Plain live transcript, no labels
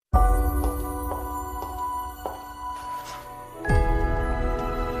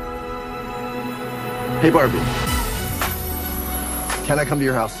Hey, Barbie. Can I come to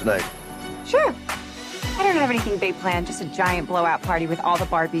your house tonight? Sure. I don't have anything big planned, just a giant blowout party with all the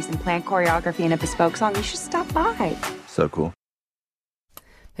Barbies and planned choreography and a bespoke song. You should stop by. So cool.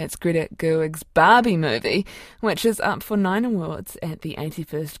 That's Greta Gerwig's Barbie movie, which is up for 9 awards at the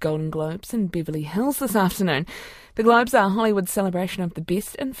 81st Golden Globes in Beverly Hills this afternoon. The Globes are Hollywood's celebration of the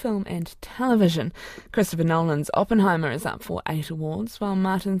best in film and television. Christopher Nolan's Oppenheimer is up for 8 awards, while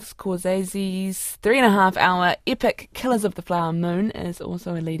Martin Scorsese's 3.5-hour epic Killers of the Flower Moon is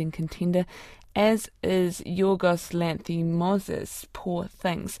also a leading contender, as is Yorgos Lanthimos' Poor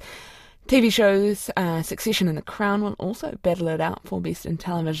Things. TV shows Succession and The Crown will also battle it out for Best in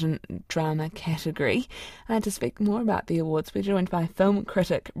Television Drama category. To speak more about the awards, we're joined by film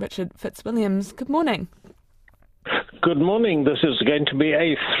critic Richard Fitzwilliams. Good morning. Good morning. This is going to be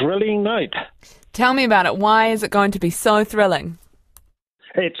a thrilling night. Tell me about it. Why is it going to be so thrilling?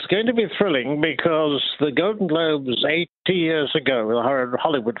 It's going to be thrilling because the Golden Globes 80 years ago, the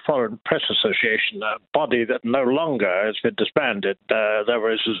Hollywood Foreign Press Association, a body that no longer has been disbanded, though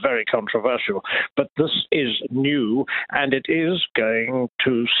this is very controversial, but this is new, and it is going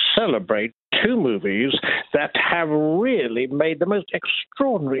to celebrate 2 movies that have really made the most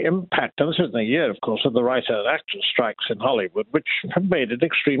extraordinary impact. And this is the year, of course, of the writer and actor strikes in Hollywood, which have made it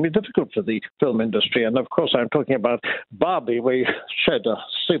extremely difficult for the film industry. And, of course, I'm talking about Barbie, where you showed a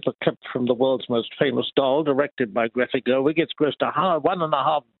super clip from the world's most famous doll, directed by Greta Gerwig. It's grossed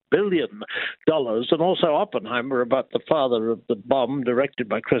 $1.5 billion, and also Oppenheimer, about the father of the bomb, directed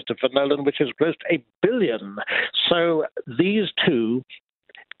by Christopher Nolan, which has grossed $1 billion. So these two,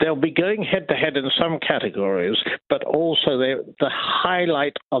 they'll be going head-to-head in some categories, but also the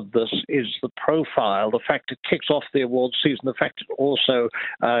highlight of this is the profile, the fact it kicks off the awards season, the fact it also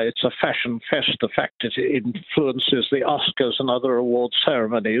it's a fashion fest, the fact it influences the Oscars and other award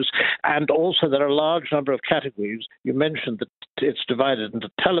ceremonies, and also there are a large number of categories. You mentioned that it's divided into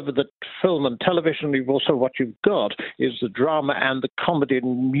the film and television. You've also, what you've got is the drama and the comedy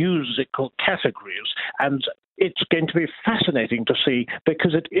and musical categories, and it's going to be fascinating to see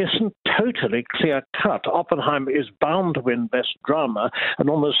because it isn't totally clear-cut. Oppenheimer is bound to win Best Drama and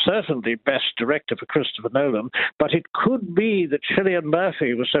almost certainly Best Director for Christopher Nolan, but it could be that Cillian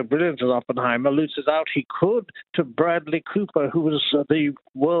Murphy was so brilliant as Oppenheimer, loses out. He could to Bradley Cooper, who was the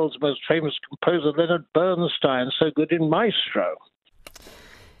world's most famous composer, Leonard Bernstein, so good in Maestro.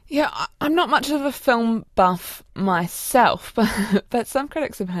 Yeah, I'm not much of a film buff myself, but some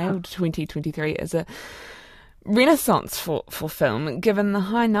critics have hailed 2023 as a renaissance for film, given the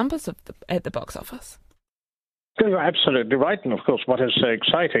high numbers at the box office. You're absolutely right. And of course, what is so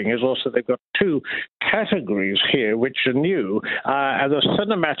exciting is also they've got 2 categories here which are new, and the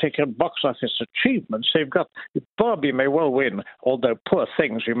cinematic and box office achievements. They've got Barbie may well win, although Poor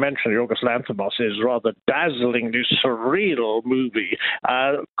Things, you mentioned Yorgos Lanthimos, is rather dazzlingly surreal movie,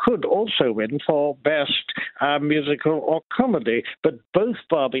 could also win for Best Musical or Comedy. But both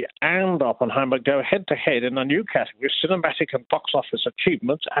Barbie and Oppenheimer go head-to-head in a new category, cinematic and box office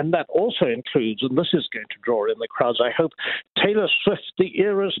achievements, and that also includes, and this is going to draw in the crowds, I hope, Taylor Swift, the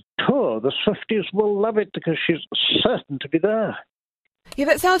Eras Tour. The Swifties will love it because she's certain to be there. Yeah,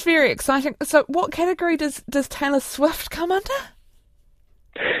 that sounds very exciting. So what category does Taylor Swift come under?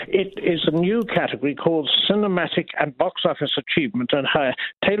 It is a new category called Cinematic and Box Office Achievement, and her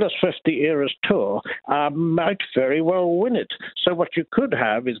Taylor Swift The Eras Tour might very well win it. So what you could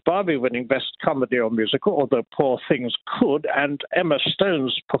have is Barbie winning Best Comedy or Musical, although Poor Things could, and Emma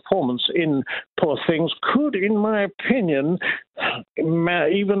Stone's performance in Poor Things could, in my opinion,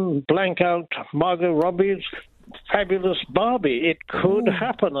 even blank out Margot Robbie's fabulous Barbie. It could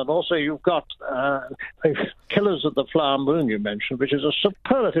happen. And also you've got Killers of the Flower Moon, you mentioned, which is a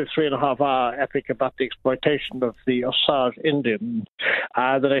superlative 3.5-hour epic about the exploitation of the Osage Indian,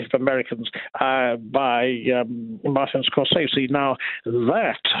 the Native Americans, by Martin Scorsese. Now,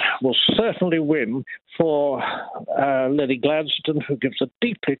 that will certainly win for Lily Gladstone, who gives a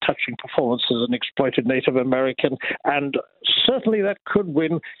deeply touching performance as an exploited Native American, and certainly that could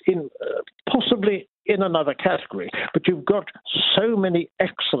win in possibly in another category. But you've got so many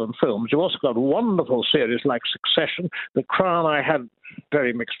excellent films. You've also got wonderful series like Succession. The Crown I had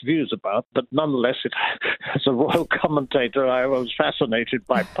very mixed views about, but nonetheless, as a royal commentator, I was fascinated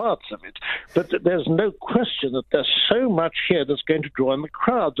by parts of it. But there's no question that there's so much here that's going to draw in the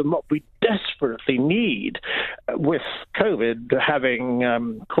crowds, and what we desperately need, with COVID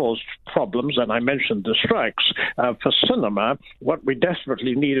having caused problems, and I mentioned the strikes, for cinema, what we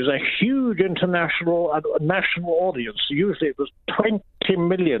desperately need is a huge international and national audience. Usually it was 20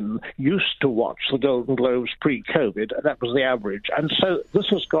 million used to watch the Golden Globes pre-COVID, and that was the average. And so this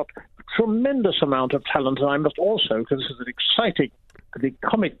has got tremendous amount of talent, and I must also, because this is an exciting the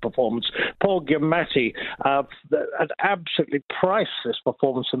comic performance. Paul Giamatti, an absolutely priceless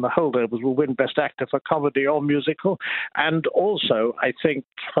performance in The Holdovers, will win Best Actor for Comedy or Musical. And also, I think,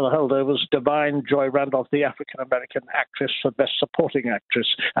 for The Holdovers, Divine Joy Randolph, the African-American actress, for Best Supporting Actress.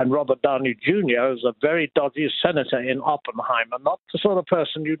 And Robert Downey Jr. is a very dodgy senator in Oppenheimer, not the sort of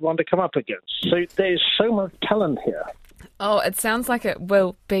person you'd want to come up against. So there's so much talent here. Oh, it sounds like it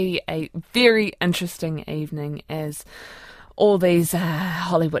will be a very interesting evening as all these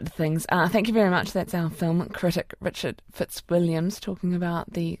Hollywood things. Thank you very much. That's our film critic, Richard Fitzwilliams, talking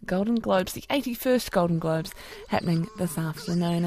about the Golden Globes, the 81st Golden Globes, happening this afternoon.